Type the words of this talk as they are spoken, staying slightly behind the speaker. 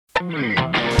Welcome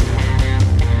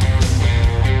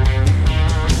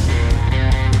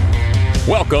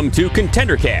to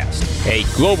ContenderCast, a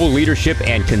global leadership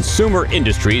and consumer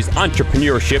industries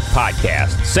entrepreneurship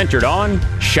podcast centered on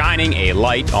shining a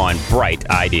light on bright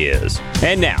ideas.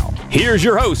 And now, here's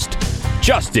your host,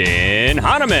 Justin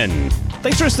Hahnemann.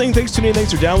 Thanks for listening, thanks for tuning in,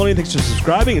 thanks for downloading, thanks for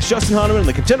subscribing. It's Justin Hahnemann,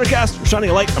 the ContenderCast. We're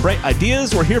shining a light on bright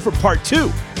ideas. We're here for part 2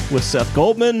 with Seth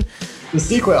Goldman. The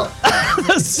sequel.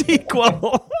 The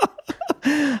sequel.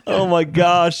 Oh my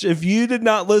gosh. If you did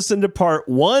not listen to part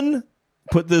 1,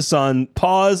 put this on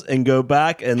pause and go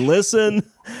back and listen.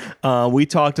 We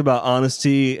talked about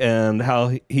Honesty and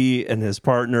how he and his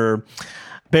partner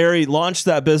Barry launched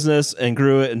that business and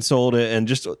grew it and sold it, and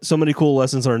just so many cool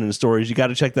lessons learned in the stories. You got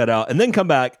to check that out and then come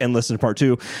back and listen to part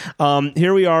 2.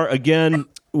 Here we are again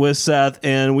with Seth,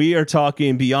 and we are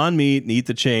talking Beyond Meat, Eat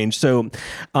the Change. So,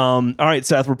 all right,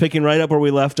 Seth, we're picking right up where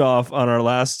we left off on our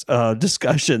last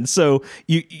discussion. So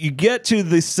you get to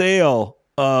the sale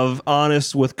of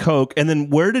Honest with Coke, and then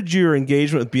where did your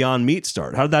engagement with Beyond Meat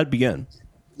start? How did that begin?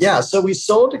 Yeah, so we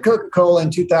sold to Coca-Cola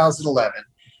in 2011,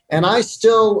 and I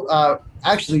still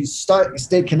actually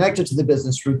stayed connected to the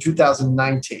business through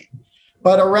 2019.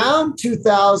 But around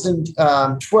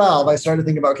 2012, I started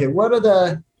thinking about, okay, what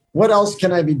else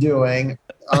can I be doing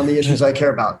on the issues I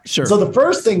care about? Sure. So the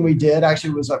first thing we did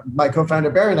actually was my co-founder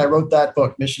Barry and I wrote that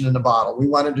book, Mission in a Bottle. We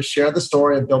wanted to share the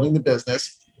story of building the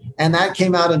business. And that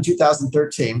came out in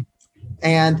 2013.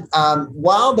 And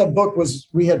while the book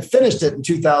we had finished it in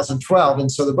 2012.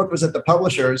 And so the book was at the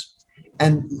publishers.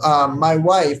 And my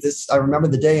wife, I remember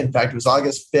the day, in fact, it was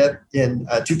August 5th in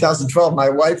 2012. My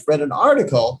wife read an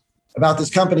article about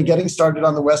this company getting started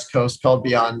on the West Coast called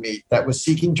Beyond Meat that was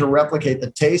seeking to replicate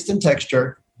the taste and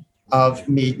texture of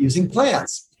meat using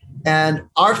plants. And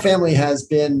our family has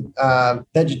been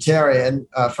vegetarian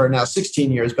for now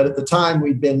 16 years. But at the time,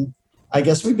 we've been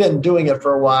doing it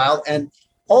for a while and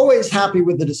always happy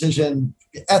with the decision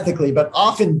ethically, but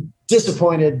often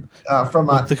disappointed from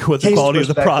a with the quality of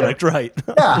the product, right?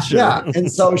 Yeah, Sure. yeah.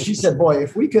 And so she said, "Boy,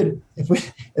 if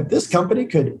this company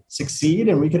could succeed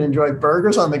and we could enjoy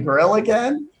burgers on the grill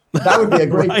again, that would be a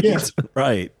great gift."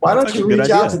 Right. Why don't you reach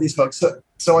out to these folks?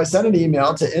 So I sent an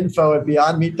email to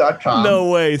info@beyondmeat.com. No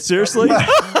way, seriously?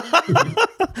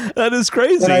 That is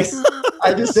crazy. And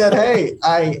I just said, "Hey,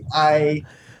 I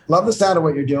love the sound of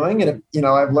what you're doing, and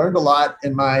I've learned a lot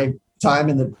in my time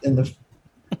in the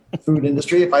food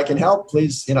industry. If I can help,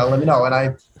 please, let me know."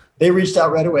 And they reached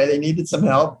out right away. They needed some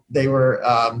help. They were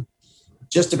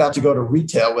just about to go to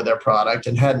retail with their product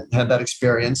and hadn't had that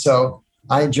experience. So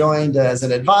I joined as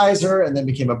an advisor and then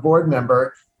became a board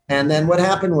member. And then what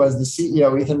happened was the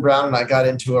CEO, Ethan Brown, and I got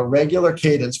into a regular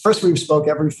cadence. First, we spoke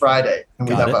every Friday, and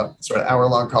we'd have a sort of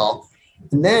hour-long call.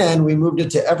 And then we moved it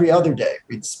to every other day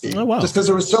we'd speak. Oh, wow. Just because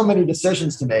there were so many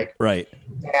decisions to make. Right.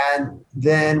 And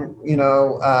then,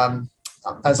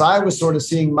 as I was sort of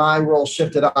seeing my role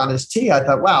shift at Honest Tea, I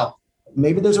thought, wow,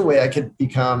 maybe there's a way I could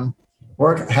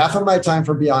work half of my time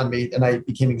for Beyond Meat, and I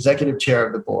became executive chair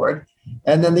of the board.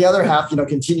 And then the other half,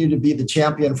 continue to be the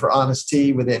champion for Honest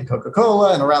Tea within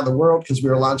Coca-Cola and around the world, because we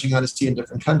were launching Honest Tea in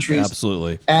different countries.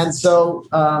 Absolutely. And so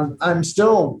I'm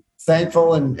still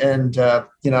thankful and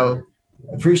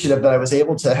appreciative that I was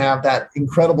able to have that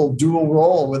incredible dual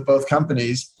role with both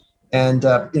companies. And,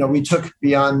 we took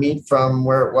Beyond Meat from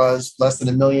where it was less than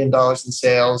 $1 million in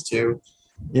sales to,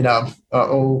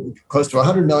 close to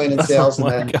 100 million in sales, and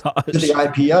then to the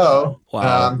IPO.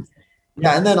 Wow.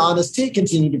 And then Honest Tea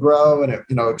continued to grow, and it,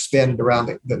 expanded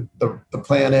around the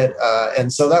planet.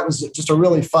 And so that was just a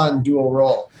really fun dual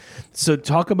role. So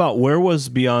talk about, where was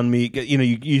Beyond Meat?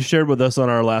 You shared with us on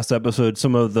our last episode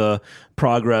some of the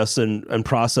progress and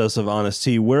process of Honest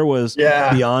Tea. Where was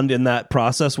Beyond in that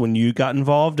process when you got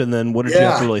involved? And then what did you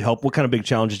have to really help? What kind of big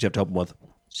challenges did you have to help them with?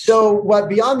 So what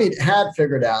Beyond Meat had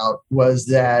figured out was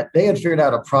that they had figured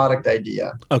out a product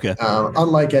idea. Okay.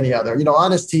 Unlike any other.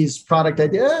 Honest Tea's product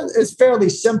idea is fairly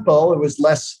simple. It was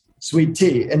less sweet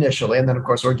tea initially, and then, of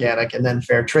course, organic, and then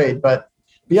fair trade. But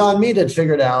Beyond Meat had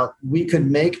figured out we could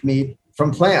make meat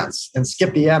from plants and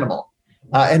skip the animal.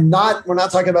 We're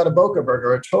not talking about a Boca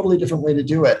burger, a totally different way to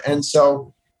do it. And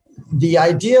so the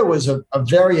idea was a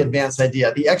very advanced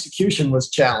idea. The execution was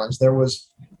challenged. They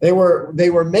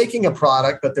were making a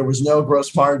product, but there was no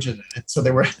gross margin in it. So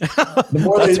the more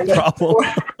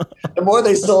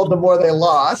they sold, the more they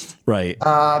lost. Right.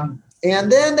 And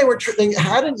then they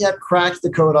hadn't yet cracked the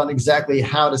code on exactly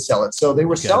how to sell it. So they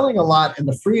were selling a lot in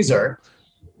the freezer.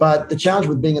 But the challenge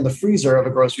with being in the freezer of a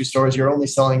grocery store is you're only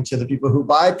selling to the people who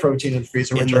buy protein in the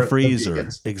freezer. In the freezer,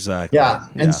 exactly. Yeah.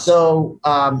 And so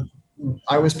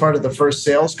I was part of the first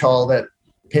sales call that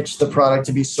pitched the product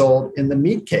to be sold in the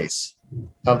meat case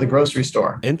of the grocery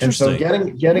store. Interesting. And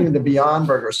so getting the Beyond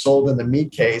Burger sold in the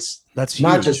meat case, that's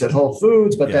not huge. just at Whole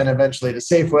Foods, but then eventually to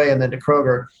Safeway and then to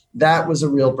Kroger, that was a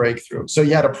real breakthrough. So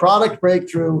you had a product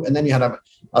breakthrough, and then you had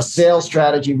a sales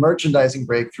strategy, merchandising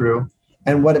breakthrough.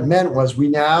 And what it meant was we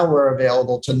now were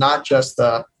available to not just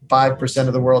the 5%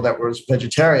 of the world that was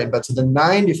vegetarian, but to the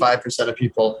 95% of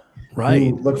people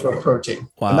who look for protein.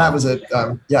 Wow. And that was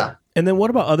And then what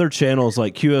about other channels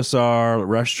like QSR,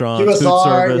 restaurants, food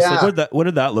service? Yeah. Like what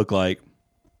did that look like?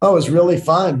 Oh, it was really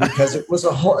fun because it was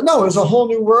a whole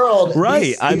new world.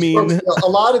 Right. A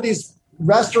lot of these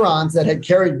restaurants that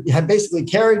had basically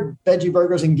carried veggie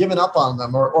burgers and given up on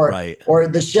them, or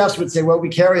the chefs would say, well, we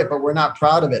carry it, but we're not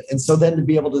proud of it. And so then to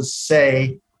be able to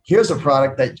say, here's a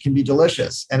product that can be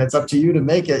delicious and it's up to you to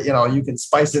make it, you can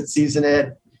spice it, season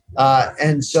it.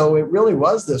 And so it really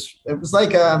was it was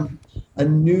like a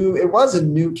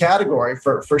new category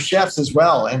for chefs as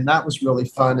well. And that was really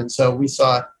fun. And so we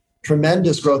saw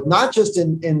tremendous growth, not just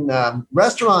in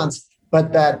restaurants,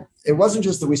 but that it wasn't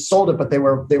just that we sold it, but they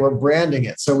were branding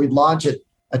it. So we'd launch it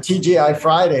a TGI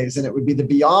Fridays, and it would be the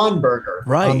Beyond Burger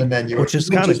on the menu, which is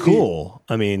kind of cool.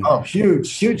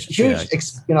 Huge,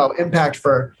 impact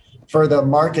for the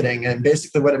marketing. And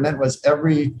basically, what it meant was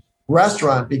every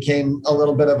restaurant became a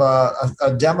little bit of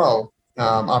a demo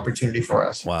opportunity for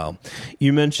us. Wow.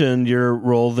 You mentioned your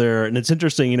role there, and it's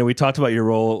interesting, we talked about your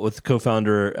role with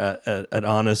co-founder at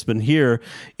Honest, but here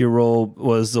your role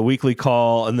was a weekly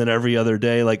call and then every other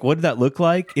day. Like, what did that look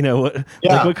like?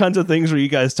 What kinds of things were you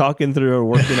guys talking through or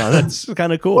working on? That's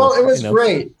kind of cool. Well, it was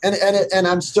great. And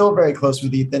I'm still very close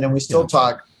with Ethan, and we still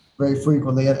talk very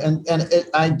frequently.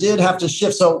 I did have to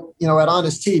shift. So, at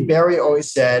Honest Tea, Barry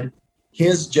always said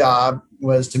his job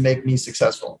was to make me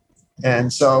successful.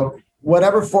 And so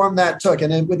whatever form that took,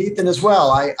 and then with Ethan as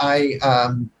well,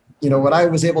 what I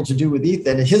was able to do with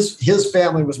Ethan, his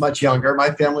family was much younger. My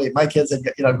kids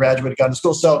had graduated, gone to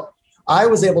school. So I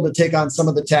was able to take on some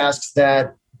of the tasks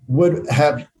that would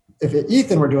have, if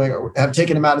Ethan were doing it, have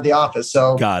taken him out of the office.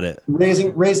 So got it.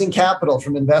 Raising capital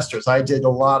from investors. I did a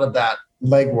lot of that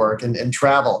legwork and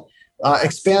travel,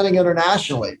 expanding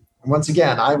internationally. Once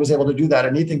again, I was able to do that,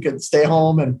 and Ethan could stay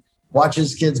home and watch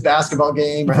his kids' basketball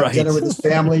game or have dinner with his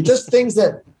family, just things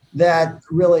that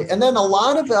really, and then a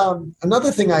lot of,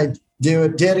 another thing I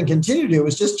did and continue to do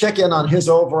is just check in on his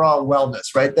overall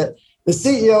wellness, right? That the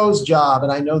CEO's job,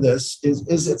 and I know this, is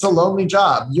it's a lonely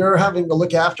job. You're having to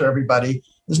look after everybody.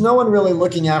 There's no one really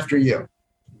looking after you.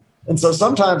 And so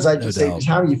sometimes I just say,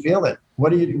 how are you feeling? What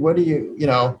do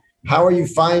you, how are you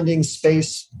finding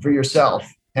space for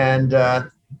yourself? And,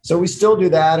 so we still do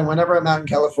that. And whenever I'm out in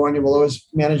California, we'll always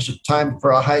manage time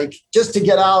for a hike just to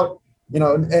get out,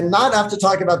 and not have to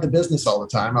talk about the business all the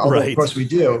time. Although of course we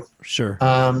do. Sure.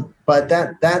 But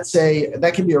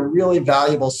that can be a really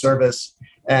valuable service.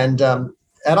 And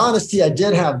at Honest Tea, I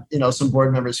did have, some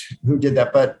board members who did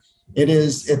that, but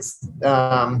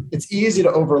it's easy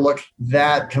to overlook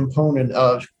that component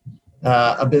of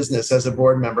a business as a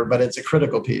board member, but it's a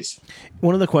critical piece.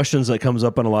 One of the questions that comes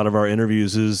up in a lot of our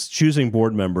interviews is choosing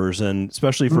board members, and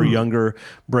especially for younger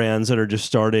brands that are just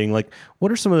starting. Like,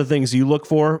 what are some of the things you look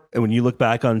for when you look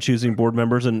back on choosing board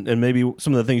members, and maybe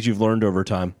some of the things you've learned over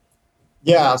time?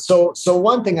 Yeah. So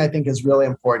one thing I think is really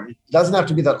important. It doesn't have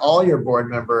to be that all your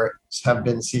board members have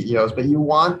been CEOs, but you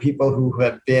want people who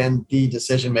have been the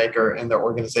decision maker in their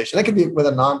organization. That could be with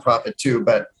a nonprofit too,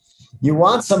 but you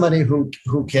want somebody who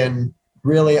can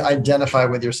really identify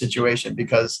with your situation,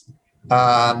 because,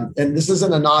 and this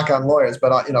isn't a knock on lawyers,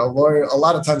 but a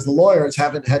lot of times the lawyers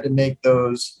haven't had to make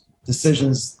those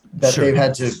decisions that they've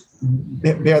had to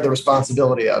bear the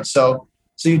responsibility of. So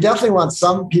you definitely want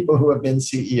some people who have been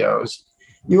CEOs.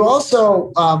 You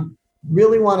also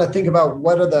really want to think about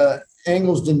what are the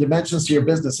angles and dimensions to your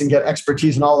business and get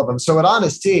expertise in all of them. So at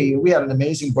Honest Tea, we had an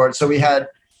amazing board. So we had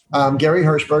Gary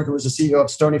Hirschberg, who was the CEO of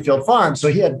Stonyfield Farm. So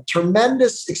he had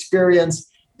tremendous experience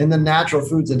in the natural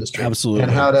foods industry. Absolutely.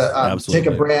 And how to take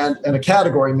a brand and a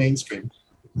category mainstream.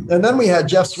 And then we had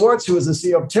Jeff Swartz, who was the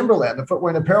CEO of Timberland, the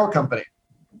footwear and apparel company,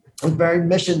 a very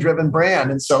mission-driven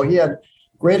brand. And so he had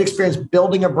great experience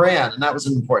building a brand, and that was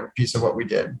an important piece of what we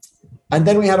did. And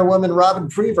then we had a woman, Robin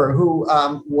Prever, who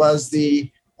was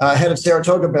the head of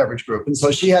Saratoga Beverage Group. And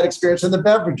so she had experience in the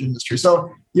beverage industry.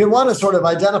 So you want to sort of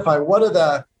identify what are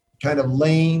the kind of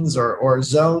lanes or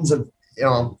zones of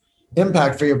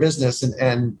impact for your business,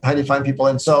 and how do you find people.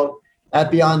 And so at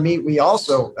Beyond Meat, we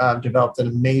also developed an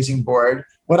amazing board.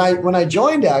 When I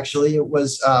joined, actually, it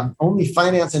was only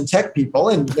finance and tech people,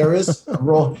 and there is a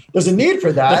role. There's a need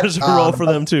for that. There's a role for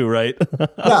them too, right?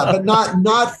 Yeah, but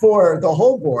not for the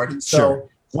whole board. And so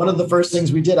one of the first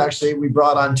things we did, actually, we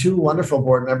brought on 2 wonderful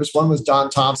board members. One was Don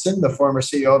Thompson, the former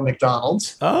CEO of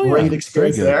McDonald's. Oh, Great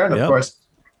experience there. And of Yep. course,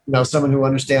 someone who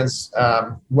understands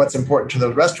what's important to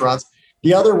those restaurants.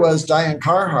 The other was Diane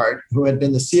Carhart, who had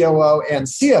been the COO and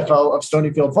CFO of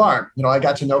Stonyfield Farm. I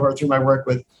got to know her through my work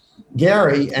with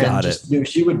Gary and just knew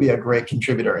she would be a great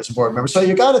contributor as a board member. So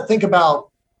you got to think about,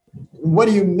 what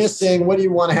are you missing? What do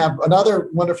you want to have? Another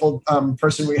wonderful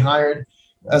person we hired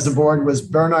as a board was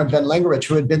Bernard Van Lengerich,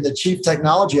 who had been the chief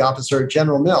technology officer at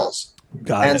General Mills.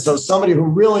 So somebody who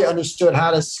really understood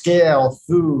how to scale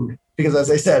food, because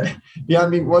as I said,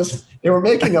 Beyond Meat they were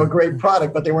making a great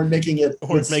product, but they weren't making it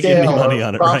with scale any money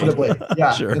on it profitably. Right.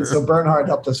 Yeah. Sure. And so Bernhard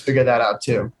helped us figure that out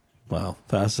too. Wow.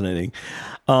 Fascinating.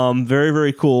 Very,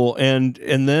 very cool. And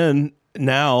then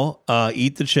now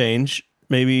Eat the Change.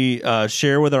 Maybe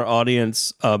share with our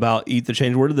audience about Eat the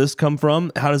Change. Where did this come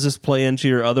from? How does this play into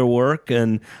your other work?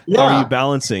 And how are you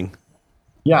balancing?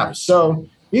 Yeah. So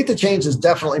Eat the Change is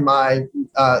definitely my,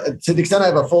 to the extent I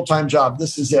have a full-time job,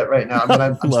 this is it right now. I mean,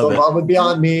 I'm still involved with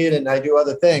Beyond Meat and I do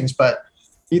other things, but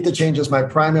Eat the Change is my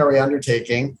primary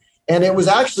undertaking. And it was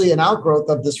actually an outgrowth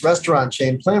of this restaurant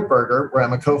chain, Plant Burger, where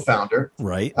I'm a co-founder.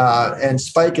 Right. And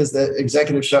Spike is the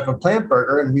executive chef of Plant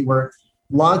Burger. And we were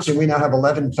launching, we now have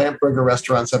 11 Plant Burger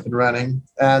restaurants up and running.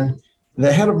 And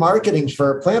the head of marketing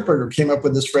for Plant Burger came up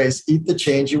with this phrase, eat the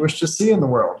change you wish to see in the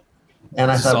world. And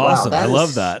I thought, awesome. Wow, I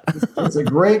love that. It's a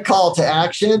great call to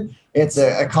action. It's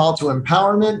a call to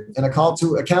empowerment and a call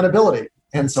to accountability.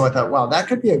 And so I thought, wow, that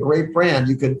could be a great brand.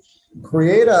 You could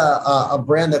create a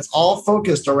brand that's all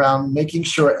focused around making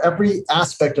sure every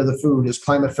aspect of the food is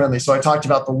climate friendly. So I talked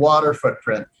about the water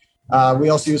footprint. We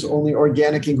also use only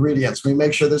organic ingredients. We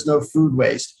make sure there's no food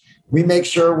waste. We make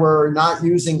sure we're not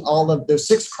using there's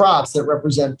 6 crops that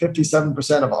represent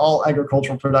 57% of all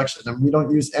agricultural production, and we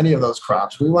don't use any of those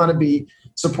crops. We want to be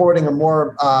supporting a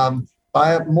more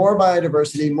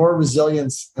biodiversity, more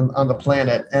resilience on the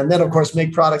planet, and then, of course,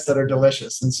 make products that are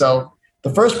delicious. And so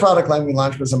the first product line we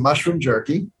launched was a mushroom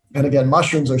jerky. And again,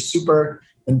 mushrooms are super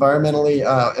environmentally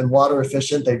and water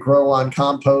efficient. They grow on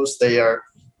compost. They are.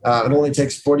 It only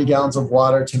takes 40 gallons of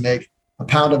water to make a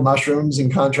pound of mushrooms,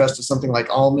 in contrast to something like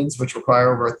almonds, which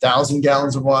require over 1,000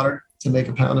 gallons of water to make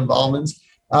a pound of almonds.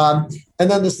 And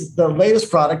then the latest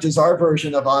product is our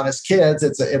version of Honest Kids.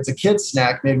 It's a kid's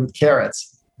snack made with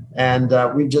carrots. And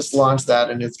we just launched that,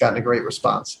 and it's gotten a great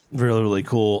response. Really, really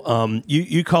cool.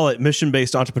 You call it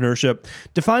mission-based entrepreneurship.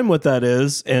 Define what that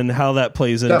is and how that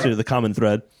plays into the common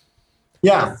thread.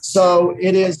 Yeah. So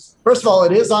it is, first of all,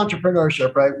 it is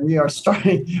entrepreneurship, right?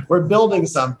 We're building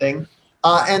something.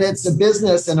 And it's a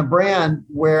business and a brand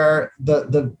where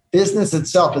the business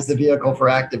itself is the vehicle for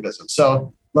activism.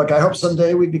 So look, I hope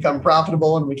someday we become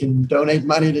profitable and we can donate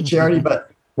money to charity. But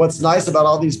what's nice about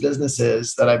all these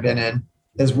businesses that I've been in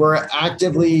is we're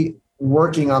actively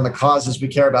working on the causes we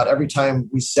care about every time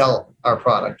we sell our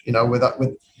product.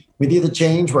 With Eat the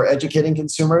Change, we're educating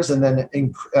consumers and then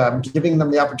giving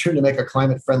them the opportunity to make a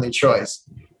climate-friendly choice.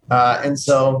 And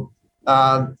so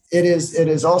it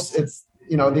is also,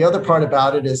 the other part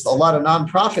about it is a lot of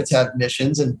nonprofits have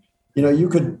missions, and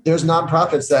there's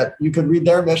nonprofits that you could read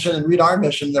their mission and read our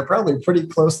mission. They're probably pretty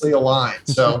closely aligned.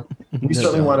 So we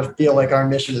certainly want to feel like our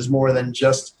mission is more than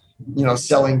just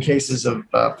selling cases of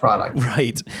product.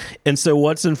 Right. And so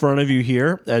what's in front of you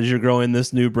here as you're growing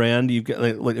this new brand? You've got,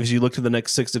 as you look to the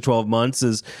next 6 to 12 months,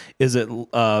 is it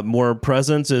more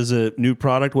presence? Is it new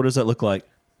product? What does that look like?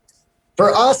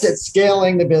 For us, it's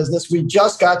scaling the business. We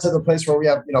just got to the place where we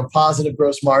have, positive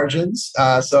gross margins.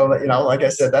 So, like I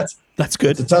said, that's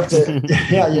good. It's tough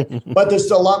to, but there's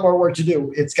still a lot more work to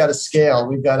do. It's got to scale.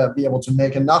 We've got to be able to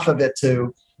make enough of it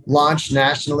to launch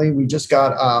nationally. We just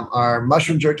got our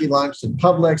mushroom jerky launched in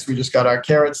Publix. We just got our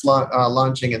carrots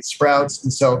launching in Sprouts.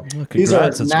 And so these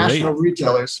are national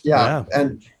retailers. Yeah.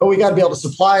 But we got to be able to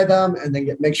supply them and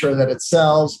then make sure that it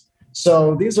sells.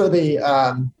 So these are the,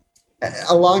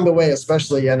 along the way,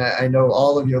 especially, and I know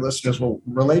all of your listeners will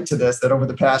relate to this, that over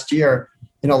the past year,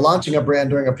 launching a brand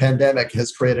during a pandemic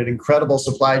has created incredible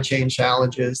supply chain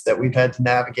challenges that we've had to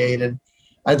navigate. And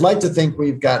I'd like to think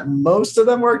we've got most of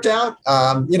them worked out,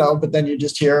 but then you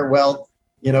just hear,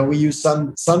 we use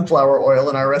sunflower oil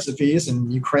in our recipes,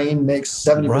 and Ukraine makes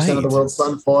 70% of the world's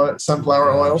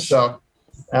sunflower oil. So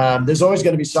there's always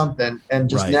going to be something, and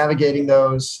just navigating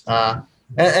those.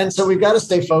 And so we've got to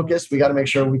stay focused. We got to make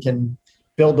sure we can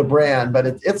build the brand. But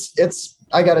it's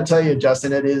I got to tell you,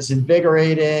 Justin, it is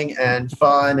invigorating and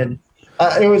fun. And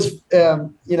It was,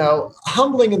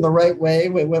 humbling in the right way.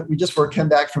 We just came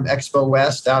back from Expo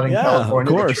West out in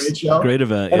California, of course. The trade show. Great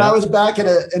event. And I was back in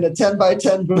a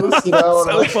 10x10 booth,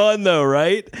 So fun though,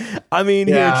 right? I mean,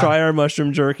 here, try our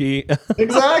mushroom jerky.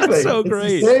 Exactly. So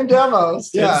great. It's the same demos.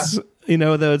 Yeah.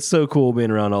 Though it's so cool being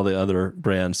around all the other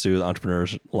brands too, the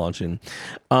entrepreneurs launching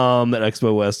at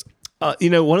Expo West.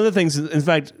 One of the things, in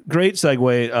fact, great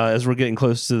segue as we're getting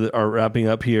close to our wrapping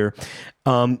up here.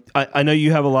 I know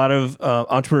you have a lot of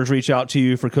entrepreneurs reach out to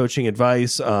you for coaching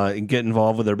advice and get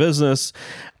involved with their business.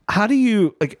 How do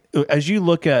you, as you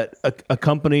look at a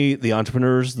company, the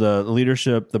entrepreneurs, the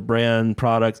leadership, the brand,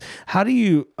 products, how do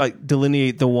you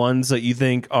delineate the ones that you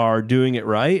think are doing it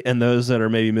right and those that are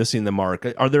maybe missing the mark?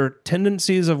 Are there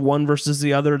tendencies of one versus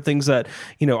the other, things that,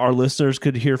 our listeners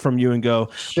could hear from you and go,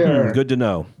 sure, good to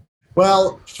know?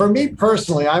 Well, for me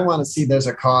personally, I want to see there's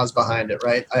a cause behind it,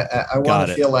 right? I want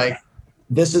to feel like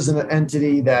this is an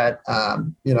entity that,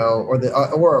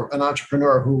 or an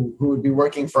entrepreneur who would be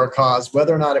working for a cause,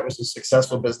 whether or not it was a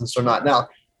successful business or not. Now,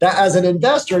 that as an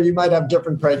investor, you might have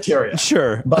different criteria.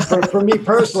 Sure. But for me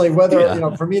personally,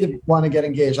 for me to want to get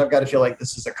engaged, I've got to feel like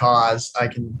this is a cause I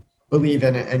can believe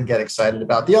in and get excited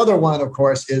about. The other one, of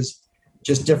course, is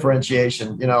just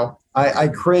differentiation. I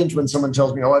cringe when someone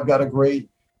tells me, I've got a great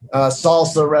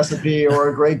salsa recipe or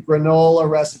a great granola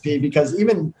recipe, because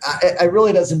it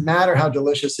really doesn't matter how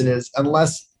delicious it is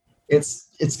unless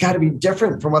it's got to be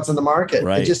different from what's in the market.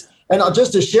 Right. Just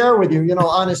to share with you,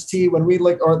 Honest Tea, when we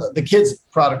or the kids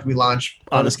product we launched,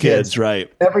 Honest Kids,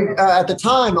 right? At the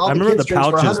time, I remember the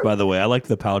pouches. By the way, I liked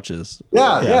the pouches.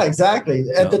 Yeah, exactly.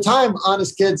 At the time,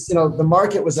 Honest Kids, the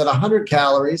market was at 100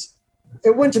 calories.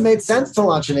 It wouldn't have made sense to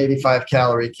launch an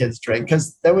 85-calorie kids drink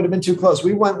because that would have been too close.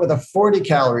 We went with a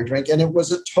 40-calorie drink, and it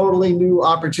was a totally new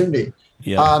opportunity.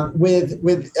 Yeah. With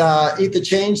Eat the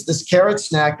Change, this carrot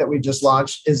snack that we just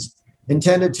launched is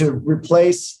intended to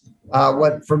replace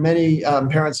what for many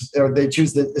parents, or they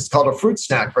choose it's called a fruit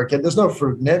snack for a kid. There's no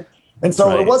fruit in it. And so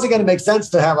It wasn't going to make sense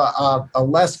to have a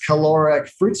less caloric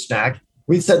fruit snack.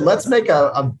 We said, let's make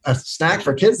a snack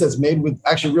for kids that's made with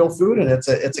actually real food, and it's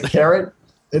a carrot.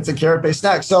 It's a carrot-based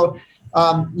snack. So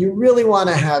you really want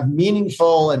to have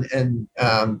meaningful and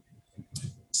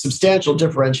substantial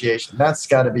differentiation. That's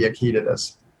got to be a key to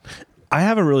this. I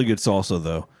have a really good salsa,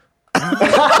 though.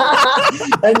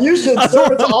 And you should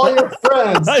serve it to all your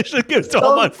friends. I should give it to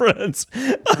all my friends.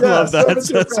 I love that.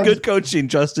 That's good coaching,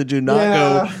 Justin. Do not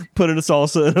go put in a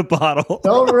salsa in a bottle.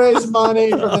 Don't raise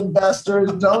money from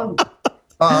investors. Don't.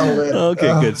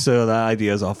 Okay, good. So that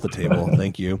idea is off the table.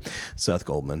 Thank you, Seth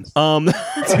Goldman.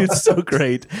 It's so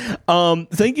great.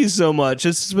 Thank you so much.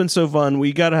 This has been so fun.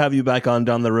 We got to have you back on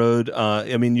down the road.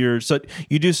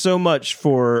 You do so much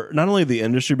for not only the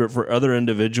industry but for other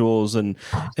individuals and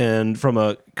from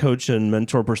a coach and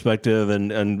mentor perspective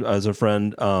and as a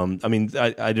friend.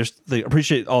 I just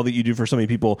appreciate all that you do for so many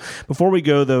people. Before we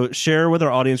go though, share with our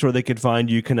audience where they could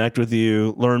find you, connect with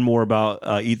you, learn more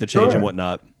about Eat the Change and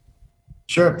whatnot.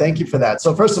 Sure. Thank you for that.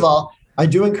 So first of all, I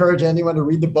do encourage anyone to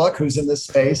read the book who's in this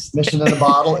space. Mission in a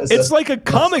Bottle. It's like a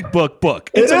comic book.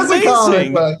 It's amazing. A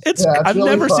comic book. I've really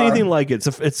never seen anything like it.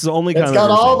 It's the only kind of. It's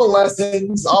got all the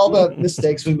lessons, all the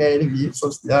mistakes we made. It's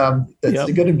a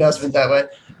good investment that way.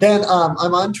 Then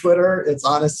I'm on Twitter. It's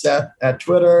Honest Seth at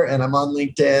Twitter, and I'm on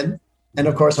LinkedIn. And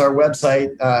of course, our website,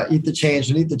 Eat the Change,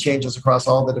 and Eat the Change is across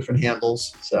all the different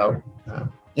handles. So.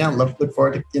 Look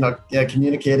forward to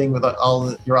communicating with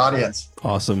all your audience.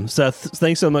 Awesome. Seth,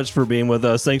 thanks so much for being with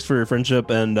us. Thanks for your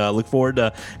friendship, and look forward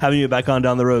to having you back on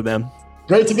down the road, man.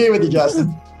 Great to be with you,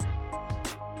 Justin.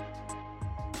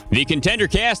 The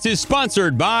ContenderCast is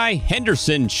sponsored by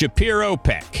Henderson Shapiro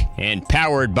Peck and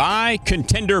powered by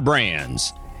Contender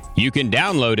Brands. You can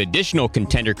download additional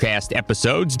ContenderCast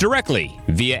episodes directly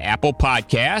via Apple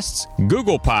Podcasts,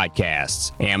 Google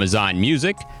Podcasts, Amazon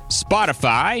Music,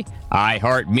 Spotify,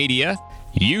 iHeartMedia,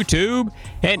 YouTube,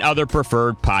 and other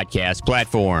preferred podcast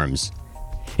platforms.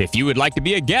 If you would like to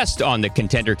be a guest on the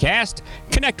ContenderCast,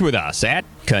 connect with us at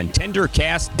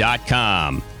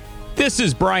contendercast.com. This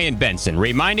is Brian Benson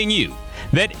reminding you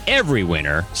that every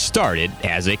winner started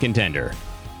as a contender.